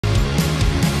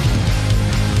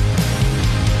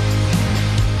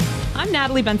I'm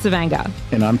Natalie Bencivenga.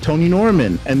 And I'm Tony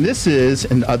Norman. And this is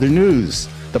In Other News,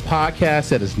 the podcast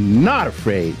that is not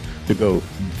afraid to go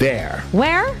there.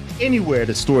 Where? Anywhere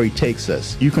the story takes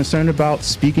us. You concerned about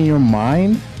speaking your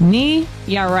mind? Me?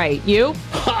 Yeah, right. You?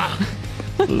 Ha!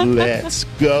 Let's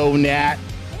go, Nat.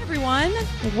 Hey, everyone.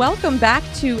 Welcome back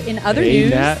to In Other Hey,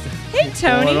 News. Nat. Hey,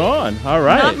 Tony. What's going on? All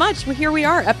right. Not much. Well, here we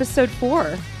are, episode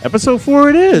 4. Episode 4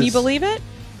 it is. Can you believe it?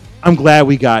 I'm glad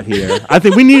we got here. I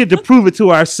think we needed to prove it to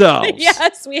ourselves.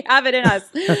 Yes, we have it in us.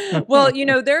 Well, you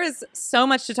know, there is so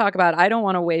much to talk about. I don't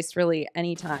want to waste really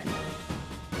any time.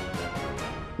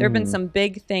 There have been some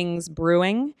big things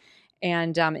brewing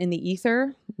and in the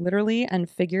ether, literally and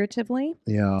figuratively.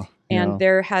 Yeah. And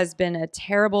there has been a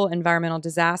terrible environmental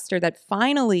disaster that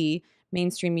finally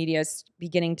mainstream media is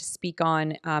beginning to speak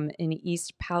on in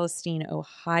East Palestine,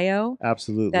 Ohio.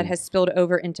 Absolutely. That has spilled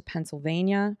over into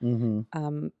Pennsylvania.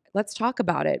 Mm-hmm. Let's talk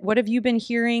about it. What have you been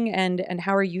hearing and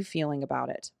how are you feeling about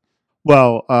it?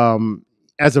 Well,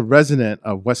 as a resident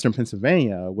of Western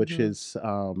Pennsylvania, which is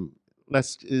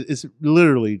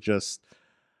literally just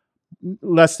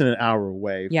less than an hour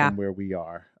away from where we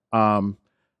are.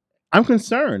 I'm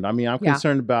concerned. I mean, I'm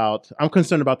concerned about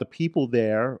the people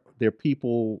there. They're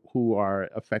people who are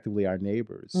effectively our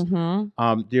neighbors.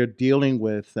 Mm-hmm. They're dealing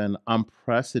with an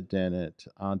unprecedented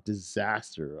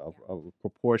disaster of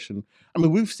proportion. I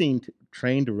mean, we've seen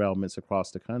train derailments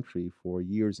across the country for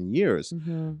years and years,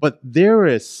 but there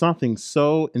is something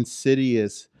so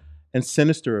insidious and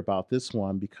sinister about this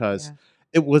one because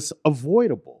it was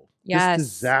avoidable. Yes. This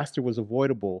disaster was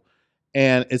avoidable.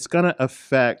 And it's going to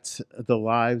affect the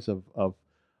lives of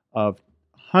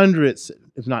hundreds,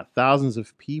 if not thousands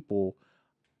of people.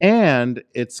 And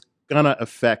it's going to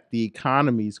affect the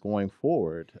economies going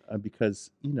forward because,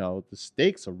 you know, the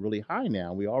stakes are really high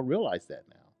now. We all realize that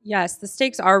now. Yes, the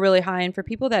stakes are really high. And for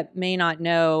people that may not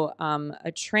know,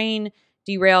 a train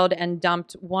derailed and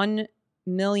dumped 1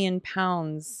 million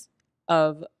pounds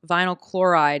of vinyl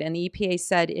chloride. And the EPA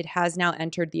said it has now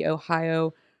entered the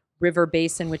Ohio River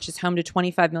Basin, which is home to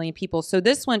 25 million people. So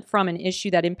this went from an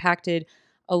issue that impacted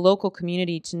a local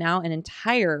community to now an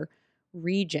entire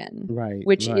region,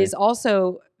 which is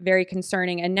also very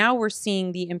concerning. And now we're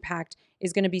seeing the impact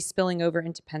is going to be spilling over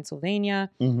into Pennsylvania.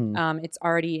 It's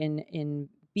already in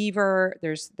Beaver.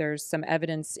 There's some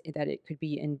evidence that it could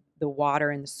be in the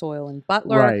water and the soil in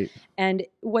Butler. And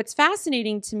what's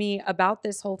fascinating to me about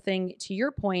this whole thing, to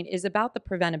your point, is about the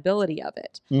preventability of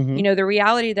it. You know, the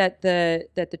reality that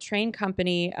the train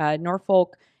company,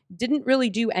 Norfolk, didn't really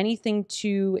do anything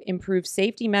to improve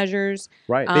safety measers.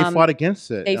 They fought against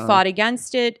it. They fought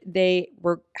against it. They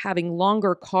were having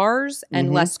longer cars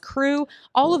and less crew.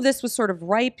 All of this was sort of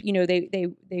ripe. You know,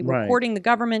 they were courting the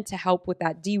government to help with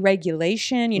that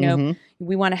deregulation. You know,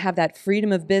 we want to have that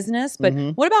freedom of business. But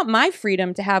what about my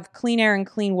freedom to have clean air and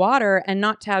clean water and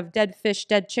not to have dead fish,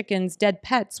 dead chickens, dead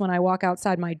pets when I walk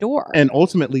outside my door? And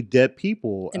ultimately dead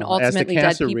people as the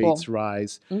cancer rates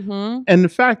rise. And the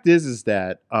fact is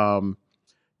that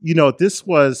you know, this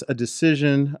was a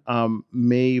decision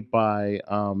made by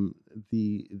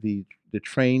the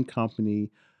train company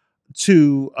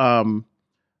to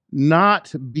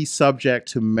not be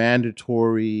subject to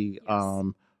mandatory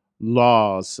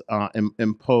laws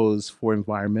imposed for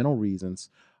environmental reasons.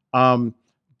 The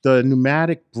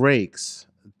pneumatic brakes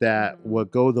that would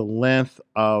go the length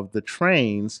of the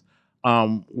trains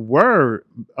were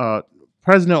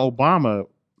President Obama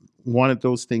wanted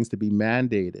those things to be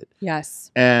mandated. Yes.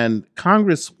 And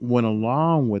Congress went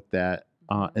along with that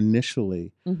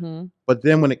initially. But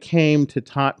then when it came to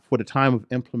for the time of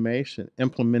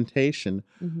implementation,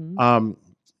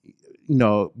 you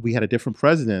know, we had a different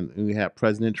president. We had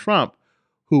President Trump,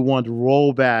 who wanted to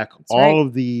roll back all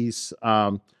of these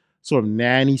sort of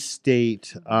nanny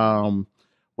state,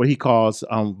 what he calls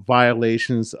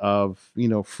violations of, you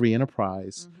know, free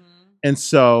enterprise. And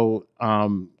so,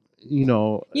 you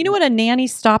know what a nanny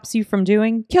stops you from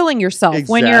doing? Killing yourself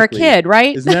when you're a kid,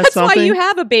 right? Isn't that That's something? why you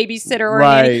have a babysitter or a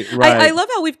nanny. I love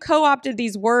how we've co-opted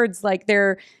these words like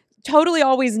they're totally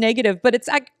always negative, but it's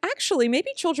actually maybe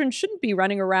children shouldn't be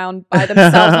running around by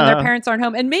themselves when their parents aren't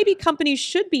home, and maybe companies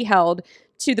should be held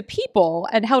to the people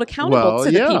and held accountable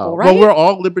to the people, right? Well, we're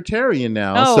all libertarian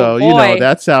now, so boy. You know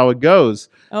that's how it goes.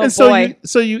 And boy.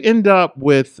 so you end up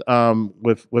with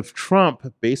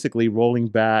Trump basically rolling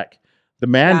back the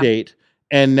mandate,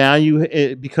 and now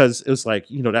because it was like,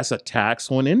 you know, that's a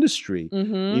tax on industry,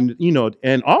 you know,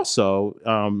 and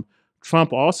also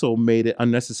Trump also made it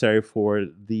unnecessary for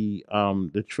the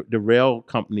rail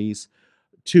companies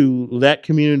to let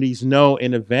communities know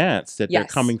in advance that they're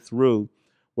coming through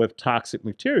with toxic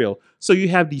material. So you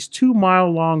have these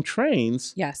 2-mile-long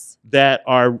trains yes. that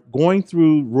are going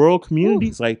through rural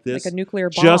communities like this, like a nuclear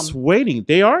bomb, just waiting.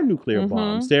 They are nuclear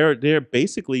bombs. They're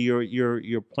basically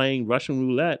you're playing Russian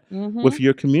roulette with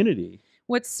your community.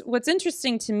 What's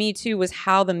interesting to me too was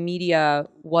how the media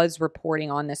was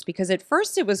reporting on this, because at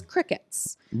first it was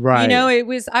crickets. Right. You know,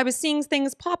 I was seeing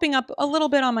things popping up a little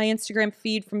bit on my Instagram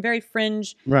feed from very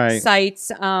fringe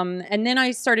sites. And then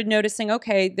I started noticing,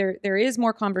 okay, there is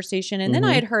more conversation. And then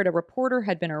I had heard a reporter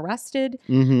had been arrested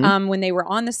when they were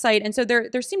on the site. And so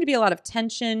there seemed to be a lot of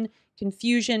tension,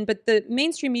 confusion, but the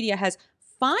mainstream media has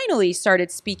finally started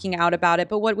speaking out about it.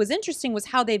 But what was interesting was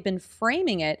how they've been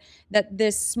framing it, that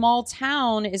this small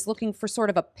town is looking for sort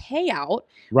of a payout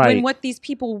when what these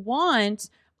people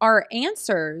want are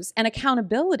answers and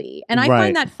accountability. And I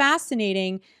find that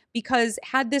fascinating, because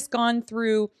had this gone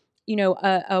through, you know,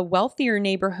 a wealthier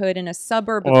neighborhood in a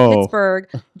suburb of Pittsburgh,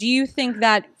 do you think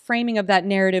that framing of that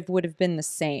narrative would have been the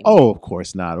same? Oh, of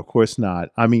course not. Of course not.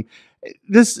 I mean,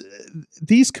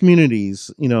 these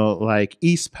communities, you know, like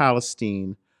East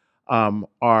Palestine,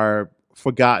 are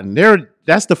forgotten.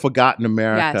 That's the forgotten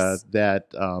America that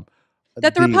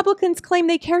the Republicans claim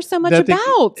they care so much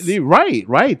about.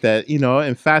 Right. That, you know,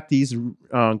 in fact, these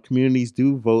communities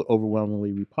do vote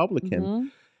overwhelmingly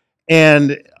Republican.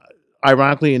 And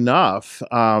ironically enough,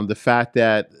 the fact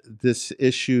that this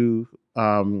issue,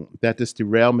 that this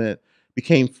derailment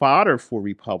became fodder for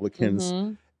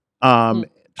Republicans,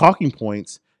 talking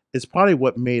points, is probably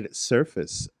what made it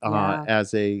surface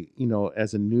as a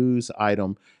news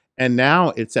item. And now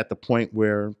it's at the point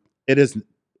where it is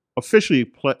officially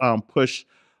pushed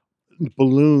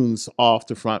balloons off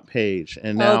the front page.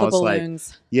 And now it's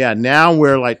balloons. Now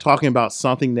we're like talking about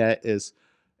something that is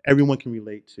everyone can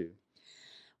relate to.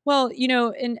 Well, you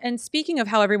know, and speaking of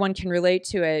how everyone can relate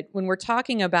to it, when we're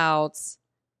talking about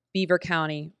Beaver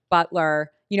County,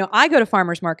 Butler, you know, I go to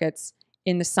farmers markets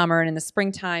in the summer and in the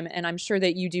springtime, and I'm sure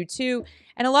that you do too.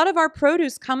 And a lot of our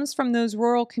produce comes from those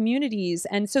rural communities.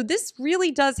 And so this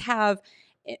really does have,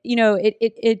 you know,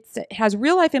 it has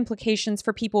real life implications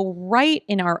for people right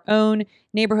in our own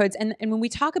neighborhoods. And when we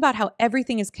talk about how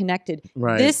everything is connected,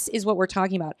 this is what we're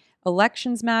talking about.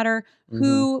 Elections matter.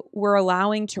 Who we're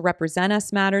allowing to represent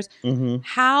us matters.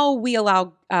 How we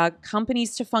allow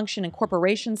companies to function and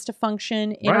corporations to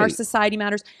function in our society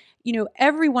matters. You know,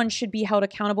 everyone should be held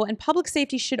accountable, and public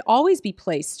safety should always be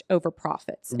placed over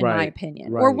profits, in my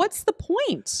opinion. Or what's the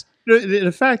point?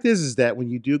 The fact is that when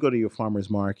you do go to your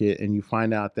farmer's market and you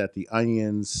find out that the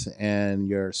onions and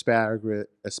your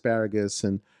asparagus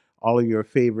and all of your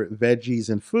favorite veggies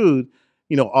and food,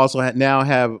 you know, also now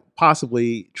have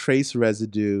possibly trace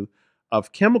residue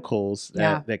of chemicals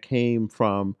that came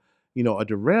from, you know, a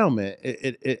derailment,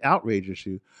 it outrages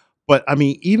you. But I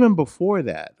mean, even before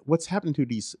that, what's happened to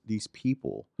these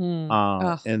people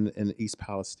in East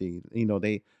Palestine? You know,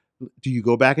 do you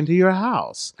go back into your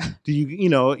house? Do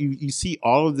you see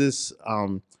all of this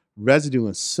residue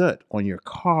and soot on your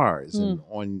cars and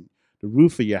on the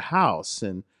roof of your house,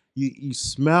 and you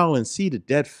smell and see the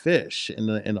dead fish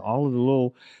and all of the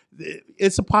little.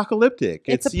 It's apocalyptic.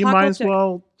 You might as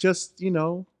well just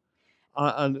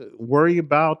worry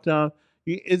about.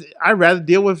 I'd rather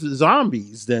deal with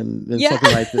zombies than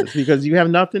something like this, because you have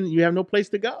nothing, you have no place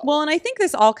to go. Well, and I think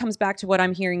this all comes back to what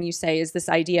I'm hearing you say is this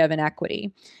idea of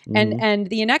inequity. And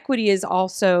the inequity is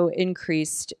also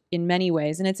increased in many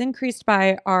ways. And it's increased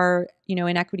by our,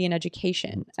 inequity in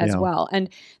education as well. And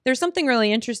there's something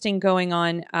really interesting going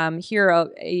on here.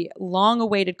 A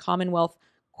long-awaited Commonwealth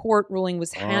Court ruling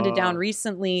was handed down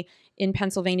recently in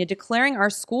Pennsylvania, declaring our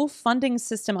school funding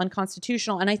system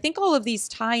unconstitutional. And I think all of these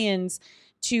tie-ins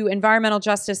to environmental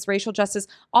justice, racial justice,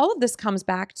 all of this comes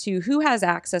back to who has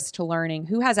access to learning,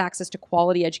 who has access to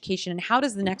quality education, and how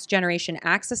does the next generation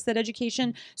access that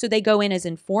education so they go in as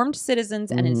informed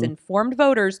citizens and as informed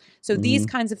voters, so these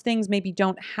kinds of things maybe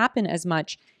don't happen as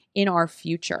much in our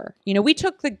future. We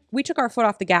took our foot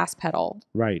off the gas pedal,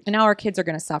 right? And now our kids are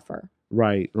going to suffer.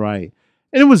 Right.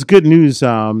 And it was good news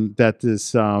that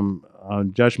this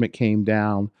judgment came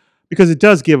down, because it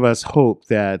does give us hope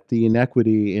that the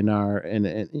inequity in our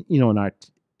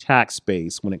tax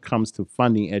base when it comes to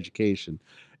funding education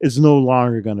is no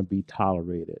longer going to be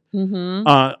tolerated.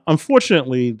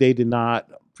 Unfortunately, they did not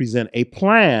present a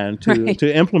plan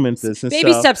to implement this. And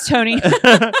Baby steps, Tony.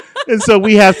 And so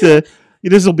we have to.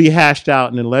 This will be hashed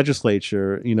out in the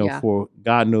legislature, for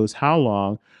God knows how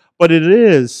long. But it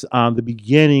is the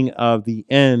beginning of the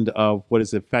end of what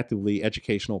is effectively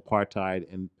educational apartheid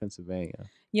in Pennsylvania.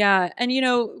 Yeah. And,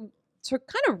 to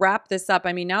kind of wrap this up,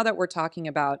 I mean, now that we're talking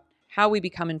about how we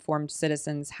become informed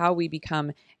citizens, how we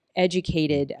become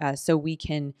educated so we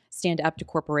can stand up to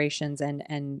corporations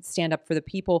and stand up for the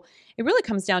people. It really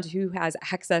comes down to who has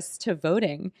access to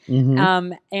voting.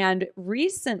 Mm-hmm. And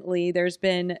recently there's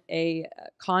been a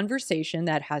conversation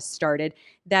that has started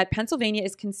that Pennsylvania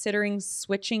is considering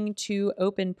switching to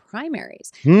open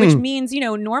primaries, which means,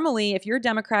 normally if you're a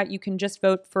Democrat, you can just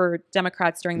vote for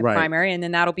Democrats during the primary, and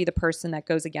then that'll be the person that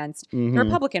goes against the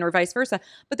Republican or vice versa.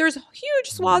 But there's huge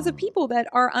swaths of people that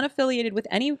are unaffiliated with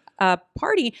any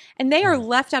party, and they are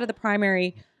left out of the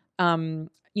primary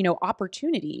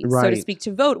opportunity, so to speak,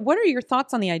 to vote. What are your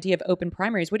thoughts on the idea of open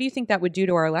primaries? What do you think that would do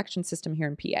to our election system here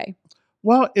in PA?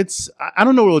 Well, I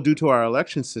don't know what it'll do to our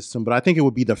election system, but I think it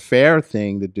would be the fair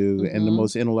thing to do and the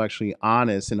most intellectually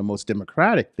honest and the most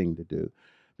democratic thing to do.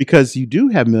 Because you do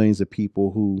have millions of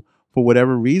people who, for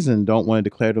whatever reason, don't want to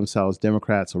declare themselves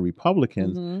Democrats or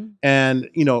Republicans. And,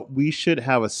 we should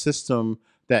have a system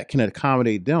that can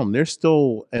accommodate them. They're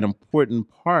still an important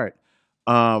part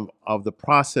of the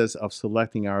process of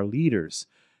selecting our leaders.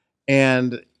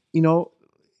 And,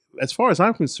 as far as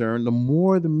I'm concerned, the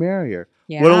more the merrier.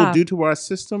 Yeah. What it'll do to our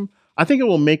system, I think it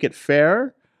will make it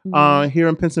fair here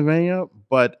in Pennsylvania.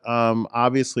 But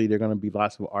obviously, there are going to be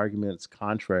lots of arguments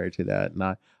contrary to that. And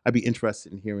I'd be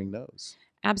interested in hearing those.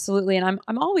 Absolutely. And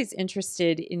I'm always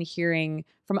interested in hearing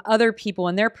from other people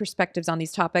and their perspectives on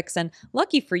these topics. And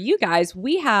lucky for you guys,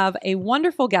 we have a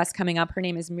wonderful guest coming up. Her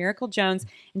name is Miracle Jones,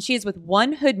 and she is with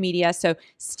One Hood Media. So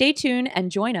stay tuned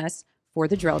and join us for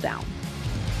the drill down.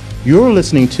 You're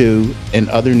listening to In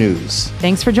Other News.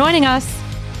 Thanks for joining us.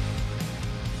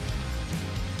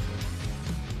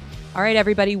 All right,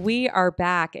 everybody, we are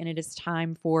back, and it is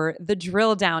time for the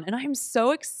drill down. And I'm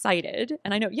so excited.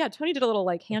 And I know, Tony did a little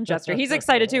hand gesture. He's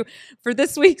excited too for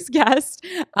this week's guest,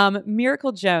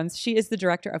 Miracle Jones. She is the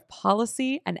Director of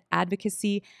Policy and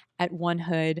Advocacy at One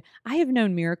Hood. I have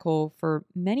known Miracle for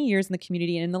many years in the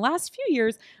community. And in the last few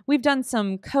years, we've done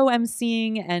some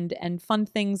co-emceeing and fun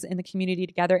things in the community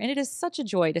together. And it is such a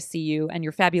joy to see you and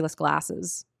your fabulous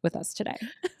glasses with us today.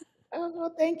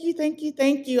 Oh, thank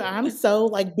you. I'm so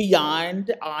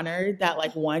beyond honored that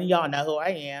one, y'all know who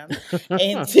I am,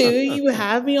 and two, you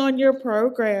have me on your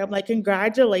program.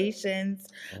 Congratulations.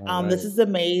 Right. This is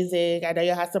amazing. I know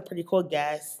you have some pretty cool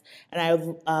guests, and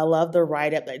I love the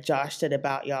write-up that Josh did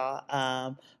about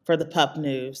y'all for the Pup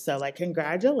News. So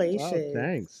congratulations.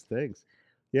 Oh, thanks.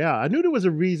 Yeah, I knew there was a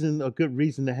good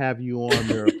reason to have you on,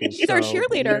 Miracle. She's our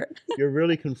cheerleader. You're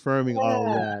really confirming all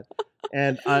of that.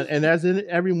 And as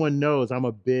everyone knows, I'm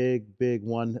a big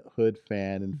One Hood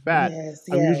fan. In fact,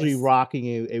 I'm usually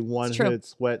rocking a One Hood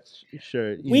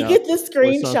sweatshirt. We get the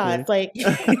screenshots, right?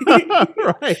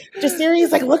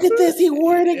 Jasiri's look at this, he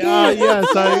wore it again.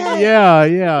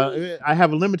 Yeah. I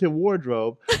have a limited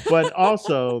wardrobe, but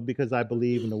also because I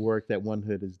believe in the work that One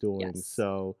Hood is doing. Yes.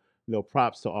 So,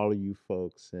 props to all of you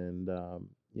folks, and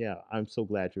I'm so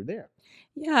glad you're there.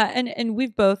 Yeah, and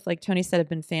we've both, like Tony said, have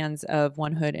been fans of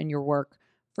One Hood and your work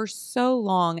for so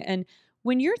long. And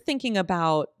when you're thinking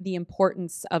about the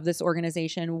importance of this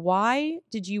organization, why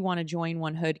did you want to join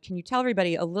One Hood? Can you tell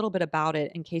everybody a little bit about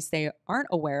it in case they aren't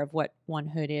aware of what One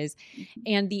Hood is,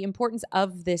 and the importance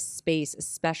of this space,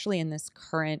 especially in this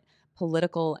current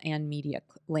political and media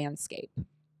landscape?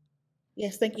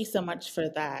 Yes, thank you so much for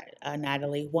that,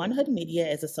 Natalie. One Hood Media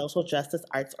is a social justice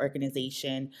arts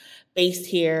organization based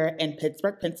here in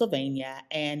Pittsburgh, Pennsylvania,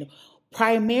 and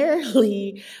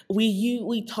primarily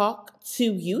we talk to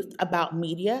youth about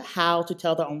media, how to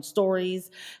tell their own stories,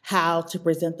 how to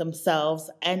present themselves,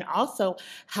 and also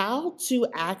how to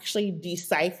actually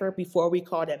decipher, before we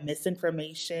call it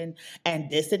misinformation and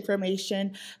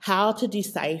disinformation, how to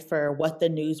decipher what the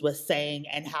news was saying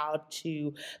and how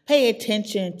to pay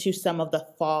attention to some of the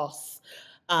false,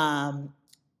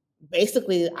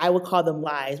 basically I would call them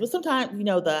lies, but sometimes,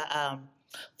 the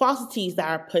falsities that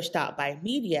are pushed out by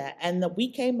media. And we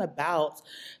came about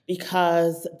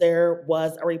because there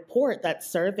was a report that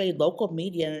surveyed local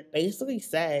media, and it basically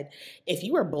said if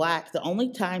you were Black, the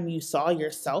only time you saw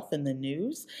yourself in the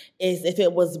news is if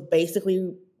it was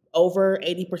basically over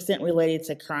 80% related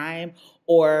to crime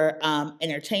or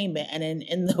entertainment. And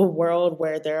in the world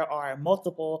where there are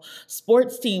multiple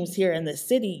sports teams here in the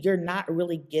city, you're not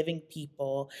really giving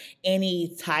people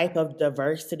any type of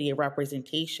diversity or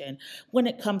representation when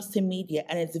it comes to media.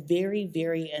 And it's very,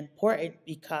 very important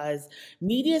because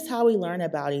media is how we learn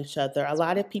about each other. A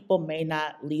lot of people may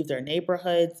not leave their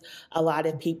neighborhoods. A lot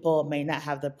of people may not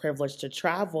have the privilege to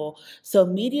travel. So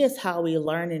media is how we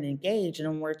learn and engage. And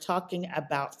when we're talking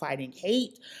about fighting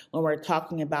hate, when we're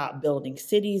talking about building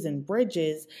cities and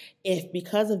bridges, if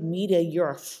because of media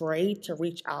you're afraid to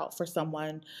reach out for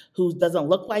someone who doesn't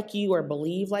look like you or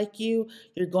believe like you're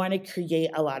going to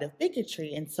create a lot of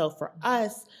bigotry. And so for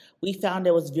us, we found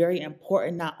it was very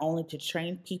important not only to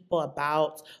train people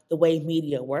about the way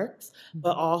media works,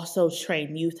 but also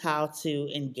train youth how to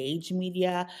engage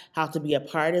media, how to be a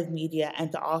part of media,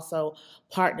 and to also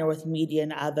partner with media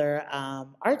and other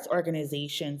arts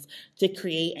organizations to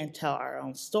create and tell our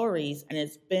own stories. And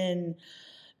it's been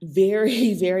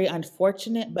very, very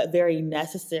unfortunate, but very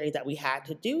necessary that we had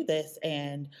to do this.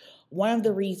 And one of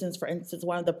the reasons, for instance,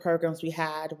 one of the programs we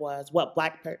had was What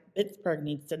Black Pittsburgh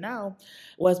Needs to Know,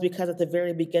 was because at the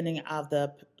very beginning of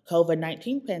the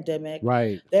COVID-19 pandemic,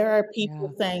 Right. there are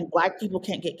people saying Black people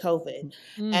can't get COVID.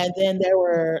 Mm. And then there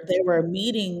were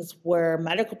meetings where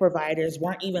medical providers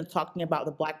weren't even talking about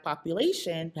the Black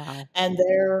population. Wow. And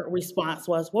their response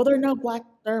was, well, there are no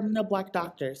Black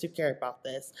doctors who care about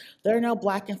this. There are no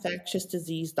Black infectious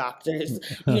disease doctors.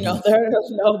 There are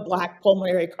no Black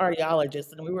pulmonary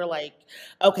cardiologists. And we were like,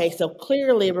 okay, so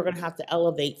clearly we're going to have to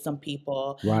elevate some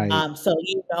people. Right. So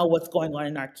what's going on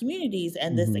in our communities.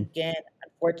 And this, again,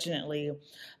 unfortunately,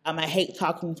 I hate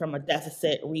talking from a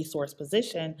deficit resource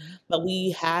position, but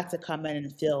we had to come in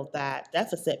and fill that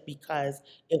deficit because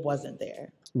it wasn't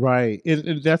there. Right.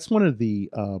 And that's one of the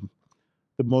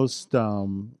most,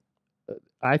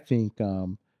 I think,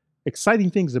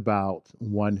 exciting things about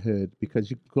Onehood,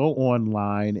 because you go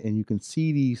online and you can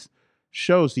see these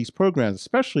shows, these programs,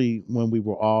 especially when we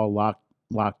were all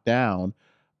locked down.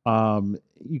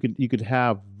 You could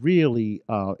have really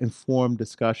informed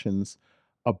discussions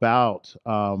about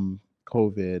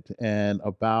COVID and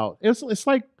about it's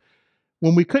like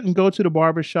when we couldn't go to the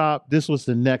barbershop, this was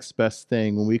the next best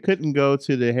thing. When we couldn't go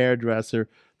to the hairdresser,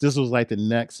 this was like the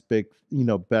next big,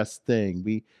 best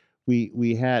thing.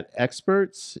 We had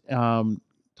experts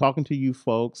talking to you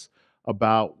folks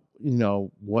about,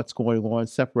 what's going on,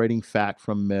 separating fact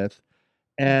from myth.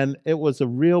 And it was a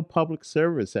real public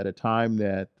service at a time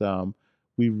that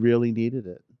we really needed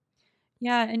it.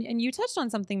 Yeah, and you touched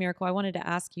on something, Miracle, I wanted to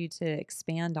ask you to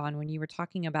expand on when you were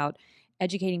talking about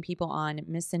educating people on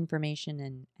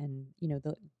misinformation and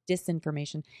the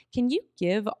disinformation. Can you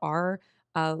give our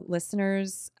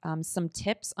listeners some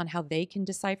tips on how they can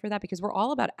decipher that? Because we're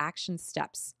all about action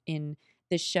steps in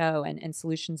this show and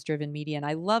solutions-driven media. And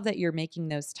I love that you're making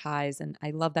those ties, and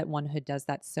I love that Onehood does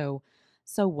that so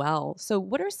well. So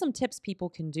what are some tips people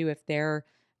can do if they're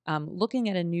looking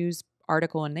at a news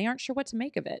article and they aren't sure what to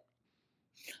make of it?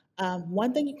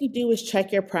 One thing you can do is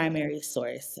check your primary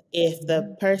source. If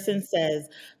the person says,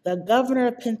 the governor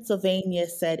of Pennsylvania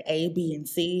said A, B, and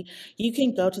C, you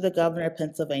can go to the governor of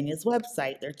Pennsylvania's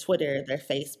website, their Twitter, their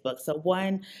Facebook. So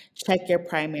one, check your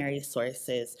primary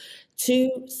sources.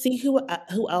 Two, see who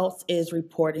else is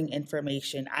reporting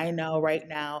information. I know right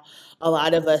now a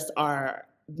lot of us are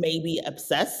maybe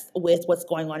obsessed with what's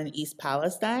going on in East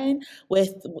Palestine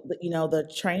with,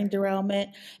 the train derailment.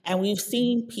 And we've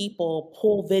seen people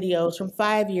pull videos from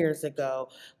 5 years ago,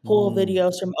 pull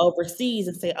videos from overseas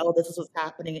and say, oh, this is what's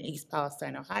happening in East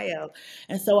Palestine, Ohio.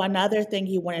 And so another thing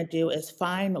you want to do is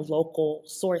find local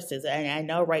sources. And I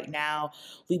know right now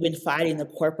we've been fighting the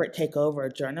corporate takeover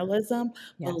of journalism,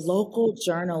 but local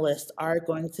journalists are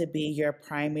going to be your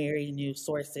primary news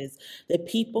sources, the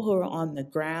people who are on the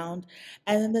ground.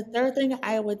 And then the third thing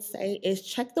I would say is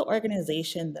check the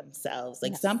organization themselves.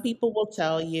 Like some people will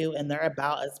tell you in their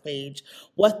About Us page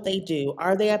what they do.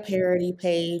 Are they a parody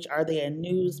page? Are they a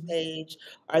news page?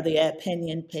 Are they an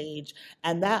opinion page?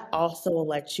 And that also will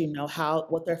let you know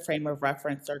what their frame of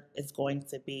reference is going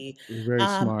to be. Very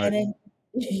smart.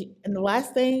 And the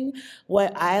last thing,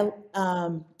 what I,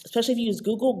 especially if you use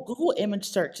Google image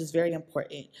search is very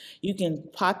important. You can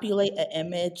populate an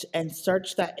image and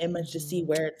search that image to see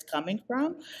where it's coming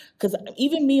from. Because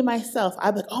even me, myself,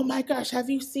 I'm like, oh my gosh, have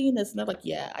you seen this? And they're like,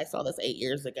 yeah, I saw this 8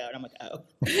 years ago. And I'm like, oh.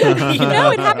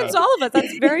 It happens to all of us.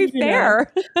 That's very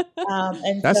fair.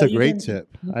 And That's so a great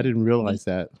tip. I didn't realize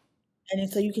that. And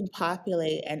so you can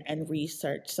populate and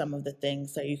research some of the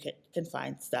things so you can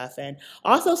find stuff. And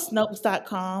also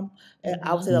Snopes.com,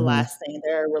 I would say the last thing,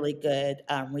 they're a really good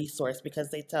resource because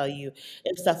they tell you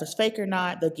if stuff is fake or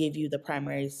not. They'll give you the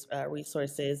primary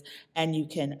resources and you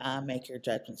can make your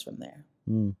judgments from there.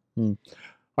 Mm-hmm.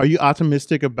 Are you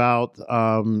optimistic about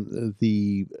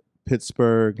the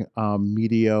Pittsburgh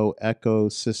media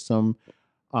ecosystem?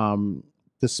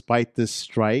 Despite this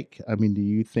strike, I mean, do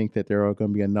you think that there are going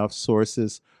to be enough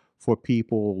sources for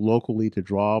people locally to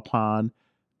draw upon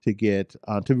to get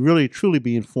to really truly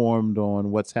be informed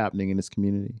on what's happening in this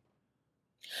community?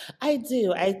 I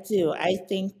do. I do. I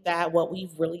think that what we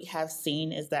really have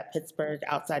seen is that Pittsburgh,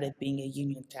 outside of being a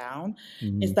union town,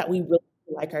 is Mhm. that we really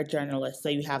like our journalists. So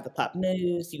you have the Pup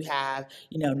News, you have,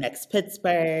 Next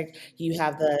Pittsburgh, you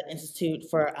have the Institute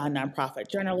for Nonprofit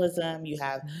Journalism, you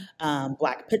have Mhm.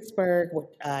 Black Pittsburgh,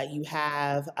 you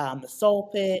have the Soul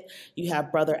Pit, you have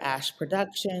Brother Ash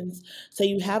Productions. So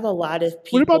you have a lot of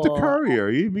What about the people. Courier?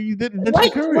 You didn't mention the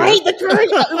Right, Courier. right, the Courier.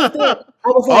 It was there. I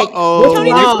was like, what's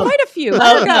Tony, Uh-oh. there's Rob? quite a few. Let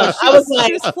No, her no. go. I was like,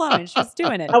 She was flowing. She was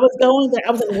doing it. I was going there.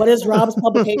 I was like, "What is Rob's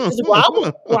publication?" Because Rob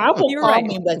will You're call right.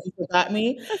 me, but he forgot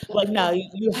me. Like, no,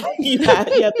 you have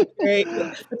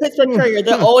the Pittsburgh Courier,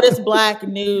 the oldest Black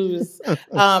news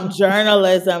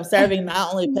journalism, serving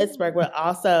not only Pittsburgh but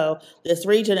also this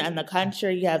region and the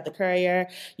country. You have the Courier.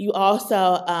 You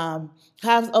also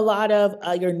have a lot of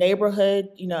your neighborhood,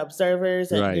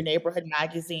 observers and your Right. neighborhood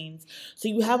magazines. So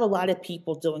you have a lot of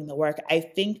people doing the work. I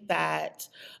think that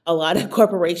a lot of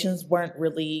corporations weren't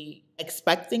really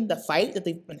expecting the fight that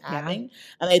they've been Yeah. having,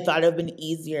 and they thought it would have been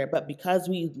easier. But because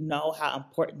we know how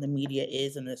important the media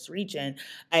is in this region,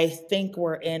 I think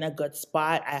we're in a good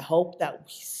spot. I hope that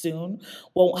we soon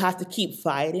won't have to keep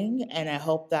fighting, and I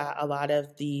hope that a lot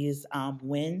of these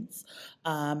wins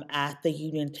at the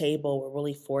union table will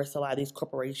really force a lot of these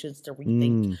corporations to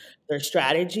rethink Mm. their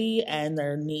strategy and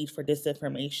their need for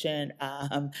disinformation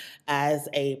as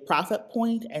a profit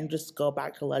point, and just go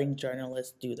back to letting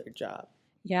journalists do their job.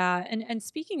 Yeah, and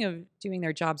speaking of doing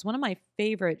their jobs, one of my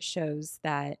favorite shows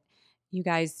that you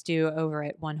guys do over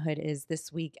at One Hood is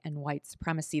This Week in White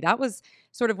Supremacy. That was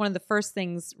sort of one of the first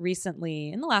things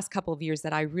recently in the last couple of years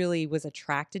that I really was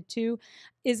attracted to.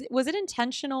 Was it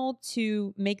intentional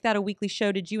to make that a weekly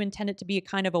show? Did you intend it to be a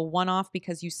kind of a one-off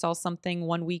because you saw something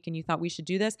one week and you thought we should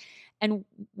do this? And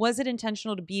was it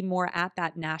intentional to be more at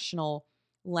that national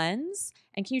lens?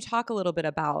 And can you talk a little bit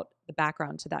about the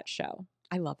background to that show?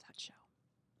 I love that show.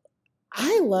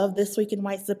 I love This Week in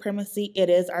White Supremacy. It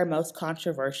is our most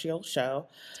controversial show.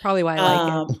 That's probably why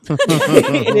I like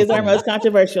it. It is our most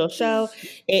controversial show.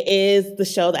 It is the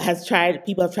show that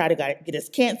people have tried to get us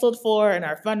canceled for and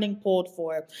our funding pulled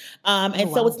for.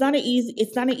 So it's not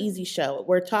an easy show.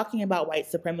 We're talking about white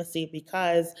supremacy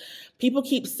because people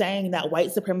keep saying that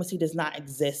white supremacy does not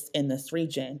exist in this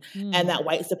region and that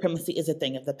white supremacy is a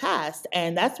thing of the past.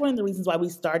 And that's one of the reasons why we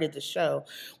started the show,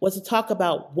 was to talk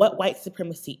about what white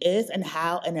supremacy is and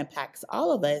how it impacts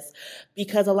all of us.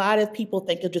 Because a lot of people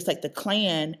think of just like the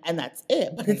Klan and that's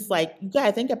it. But it's like, you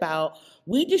gotta think about,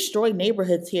 we destroyed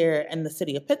neighborhoods here in the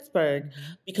city of Pittsburgh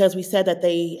because we said that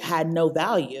they had no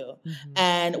value.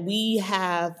 And we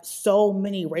have so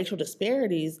many racial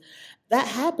disparities. That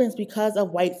happens because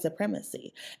of white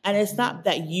supremacy. And it's not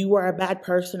that you are a bad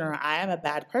person or I am a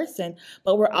bad person,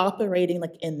 but we're operating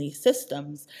like in these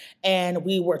systems. And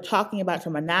we were talking about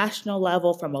from a national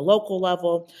level, from a local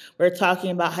level. We're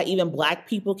talking about how even Black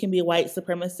people can be white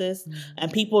supremacists, and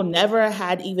people never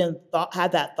had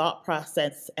that thought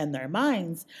process in their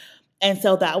minds. And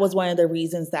so that was one of the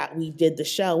reasons that we did the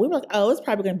show. We were like, oh, it's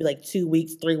probably going to be like 2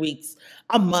 weeks, 3 weeks,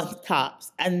 a month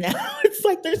tops. And now it's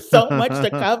like there's so much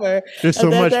to cover. There's so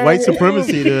much white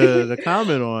supremacy to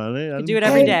comment on. You do it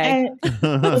every day.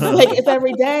 It's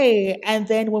every day. And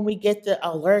then when we get the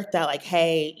alert that like,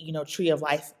 hey, Tree of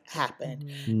Life happened.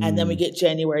 And then we get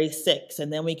January 6th.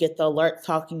 And then we get the alert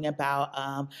talking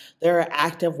about there are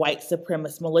active white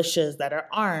supremacist militias that are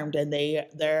armed, and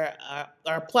there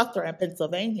are a plethora in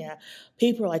Pennsylvania.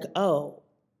 People are like, oh,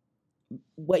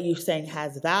 what you're saying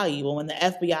has value. And when the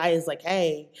FBI is like,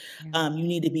 hey, you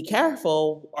need to be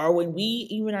careful, or when we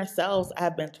even ourselves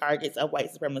have been targets of white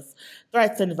supremacist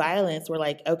threats and violence, we're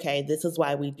like, okay, this is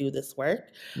why we do this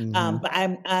work.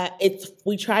 But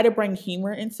we try to bring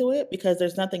humor into it, because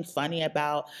there's nothing funny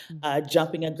about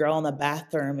jumping a girl in the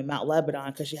bathroom in Mount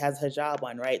Lebanon because she has a hijab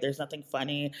on, right? There's nothing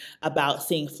funny about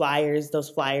seeing those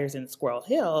flyers in Squirrel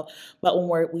Hill. But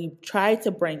when we try to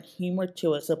bring humor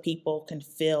to it so people can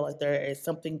feel like there is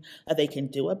something that they can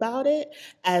do about it,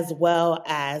 as well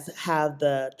as have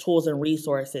the tools and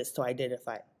resources to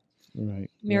identify it. Right.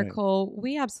 Miracle,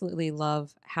 we absolutely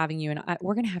love having you, and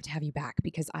we're going to have you back,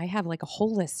 because I have like a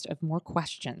whole list of more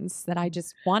questions that I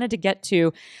just wanted to get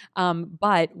to.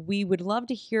 But we would love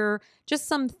to hear just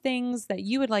some things that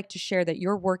you would like to share that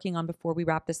you're working on before we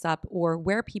wrap this up, or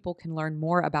where people can learn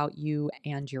more about you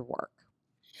and your work.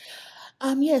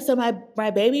 Yeah, so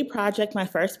my baby project, my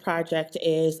first project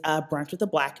is Brunch with a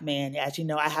Black Man. As you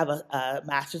know, I have a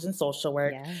master's in social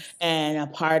work, and a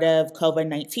part of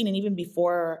COVID-19, and even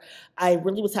before, I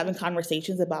really was having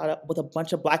conversations about it with a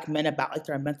bunch of Black men about like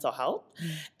their mental health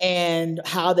and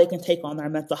how they can take on their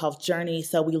mental health journey.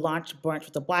 So we launched Brunch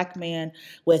with a Black Man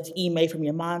with Ime from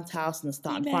Your Mom's House and the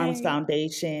Staunton Farms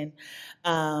Foundation.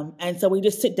 And so we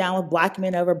just sit down with Black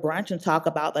men over brunch and talk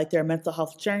about like their mental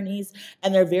health journeys,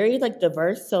 and they're very like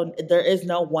diverse. So there is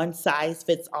no one size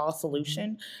fits all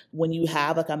solution when you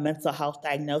have like a mental health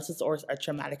diagnosis or a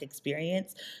traumatic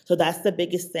experience. So that's the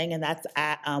biggest thing. And that's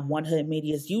at One Hood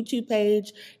Media's YouTube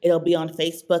page. It'll be on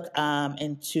Facebook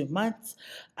in 2 months.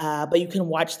 But you can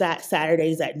watch that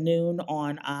Saturdays at noon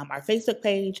on our Facebook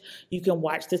page. You can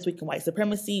watch This Week in White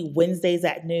Supremacy Wednesdays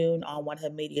at noon on One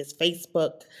Hood Media's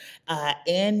Facebook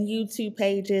and YouTube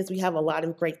pages. We have a lot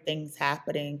of great things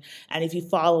happening. And if you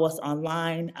follow us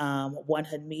online, One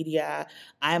Hood Media,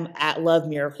 I'm at Love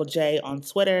Miracle J on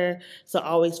Twitter. So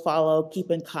always follow,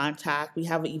 keep in contact. We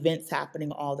have events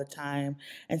happening all the time.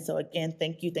 And so again,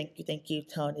 thank you,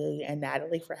 Tony and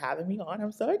Natalie, for having me on.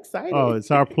 I'm so excited. Oh,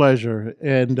 it's our pleasure.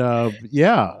 And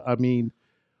yeah, I mean,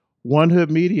 One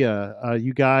Hood Media,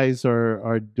 you guys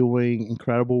are doing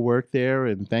incredible work there.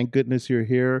 And thank goodness you're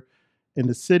here in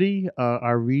the city.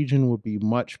 Our region would be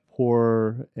much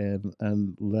poorer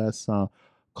and less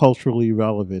culturally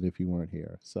relevant if you weren't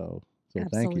here. So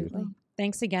thank you.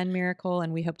 Thanks again, Miracle,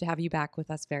 and we hope to have you back with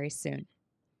us very soon.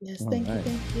 Yes, thank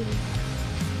you.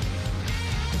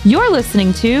 You're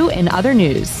listening to In Other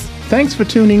News. Thanks for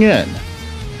tuning in.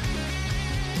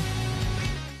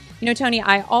 You know, Tony,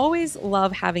 I always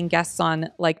love having guests on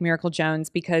like Miracle Jones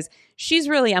because she's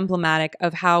really emblematic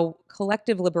of how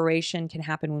collective liberation can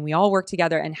happen when we all work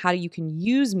together and how you can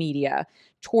use media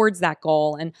towards that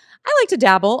goal. And I like to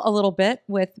dabble a little bit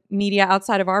with media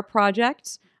outside of our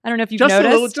project. I don't know if you've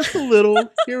noticed. Just a little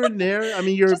here and there. I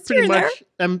mean, you're pretty much,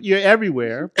 you're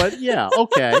everywhere, but yeah,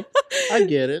 okay. I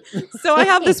get it. So I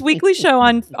have this weekly show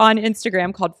on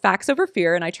Instagram called Facts Over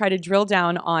Fear, and I try to drill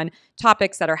down on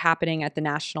topics that are happening at the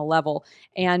national level.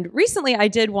 And recently I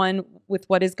did one with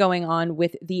what is going on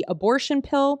with the abortion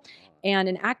pill and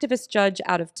an activist judge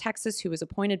out of Texas who was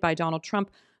appointed by Donald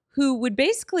Trump who would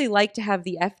basically like to have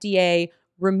the FDA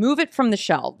remove it from the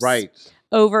shelves. Right.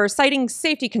 Over citing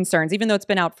safety concerns, even though it's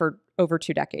been out for over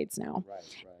 2 decades now. Right.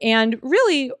 And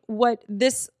really what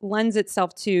this lends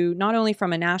itself to, not only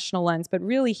from a national lens, but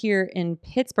really here in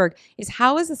Pittsburgh, is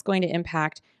how is this going to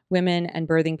impact women and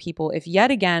birthing people if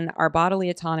yet again our bodily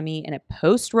autonomy in a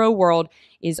post-Roe world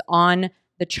is on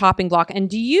the chopping block? And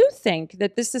do you think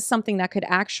that this is something that could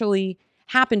actually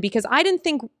happen? Because I didn't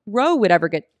think Roe would ever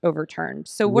get overturned.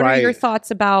 So what are your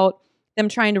thoughts about them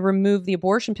trying to remove the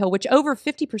abortion pill, which over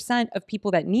 50% of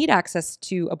people that need access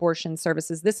to abortion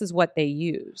services, this is what they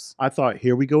use? I thought,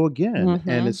 here we go again.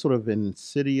 And it's sort of an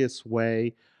insidious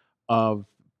way of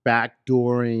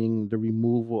backdooring the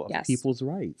removal of people's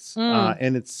rights.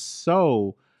 And it's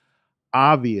so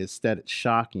obvious that it's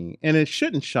shocking. And it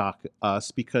shouldn't shock us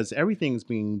because everything's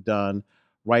being done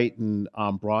right in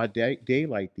broad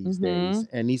daylight these days.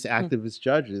 And these activist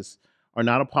judges are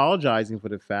not apologizing for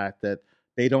the fact that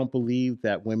they don't believe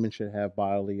that women should have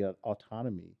bodily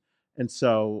autonomy. And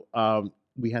so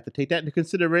we have to take that into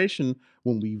consideration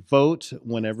when we vote,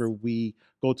 whenever we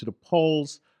go to the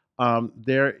polls.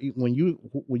 When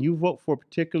you vote for a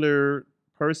particular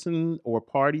person or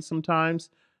party sometimes,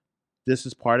 this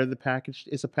is part of the package.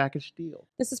 It's a package deal.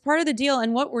 This is part of the deal.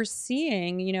 And what we're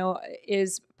seeing, you know,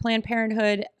 is Planned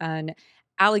Parenthood and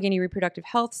Allegheny Reproductive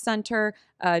Health Center,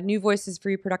 New Voices for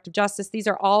Reproductive Justice. These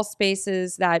are all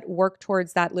spaces that work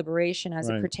towards that liberation as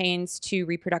it pertains to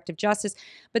reproductive justice.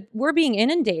 But we're being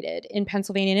inundated in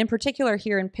Pennsylvania, and in particular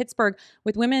here in Pittsburgh,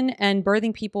 with women and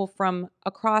birthing people from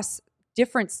across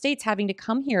different states having to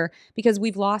come here because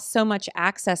we've lost so much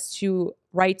access to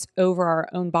rights over our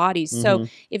own bodies. So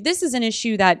if this is an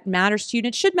issue that matters to you, and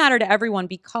it should matter to everyone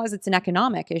because it's an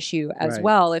economic issue as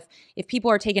well. If people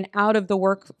are taken out of the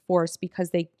workforce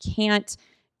because they can't,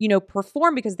 you know,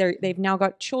 perform because they've now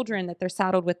got children that they're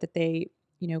saddled with that they,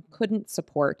 you know, couldn't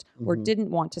support or didn't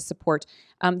want to support.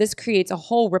 This creates a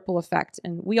whole ripple effect.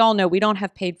 And we all know we don't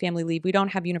have paid family leave. We don't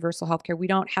have universal health care. We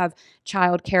don't have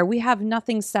child care. We have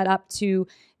nothing set up to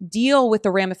deal with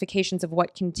the ramifications of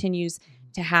what continues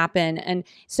to happen. And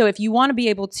so if you want to be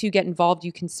able to get involved,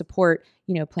 you can support,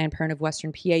 you know, Planned Parenthood of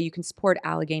Western PA. You can support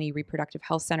Allegheny Reproductive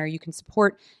Health Center. You can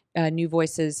support New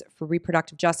Voices for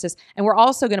Reproductive Justice. And we're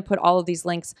also going to put all of these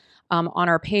links on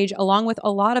our page, along with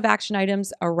a lot of action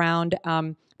items around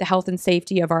the health and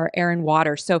safety of our air and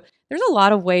water. So there's a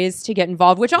lot of ways to get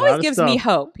involved, which always gives me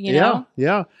hope, you know?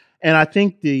 Yeah. And I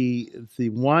think the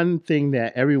one thing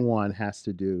that everyone has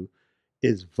to do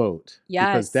is vote.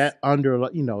 Yes. Because that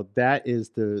that is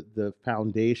the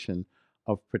foundation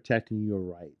of protecting your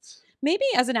rights. Maybe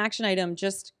as an action item,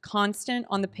 just constant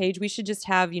on the page, we should just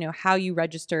have, how you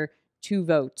register to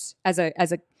vote as a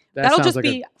that'll just like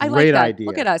be, I like that. Idea.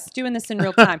 Look at us doing this in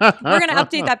real time. We're going to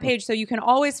update that page so you can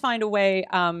always find a way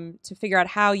to figure out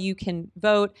how you can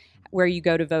vote, where you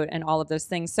go to vote, and all of those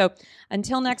things. So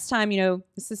until next time,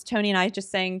 this is Tony and I just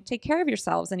saying, take care of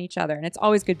yourselves and each other. And it's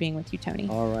always good being with you, Tony.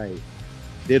 All right.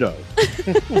 Ditto.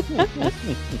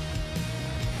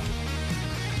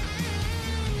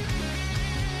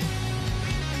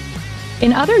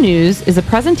 In Other News is a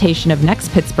presentation of Next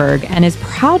Pittsburgh and is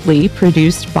proudly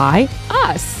produced by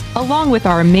us, along with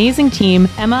our amazing team,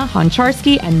 Emma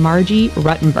Honcharski and Margie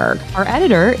Ruttenberg. Our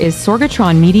editor is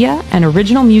Sorgatron Media, and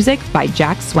original music by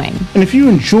Jack Swing. And if you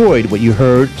enjoyed what you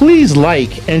heard, please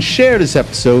like and share this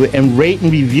episode and rate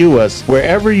and review us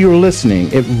wherever you're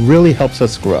listening. It really helps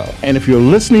us grow. And if you're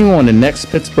listening on the Next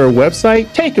Pittsburgh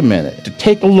website, take a minute to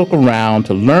take a look around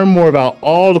to learn more about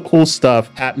all the cool stuff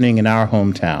happening in our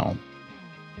hometown.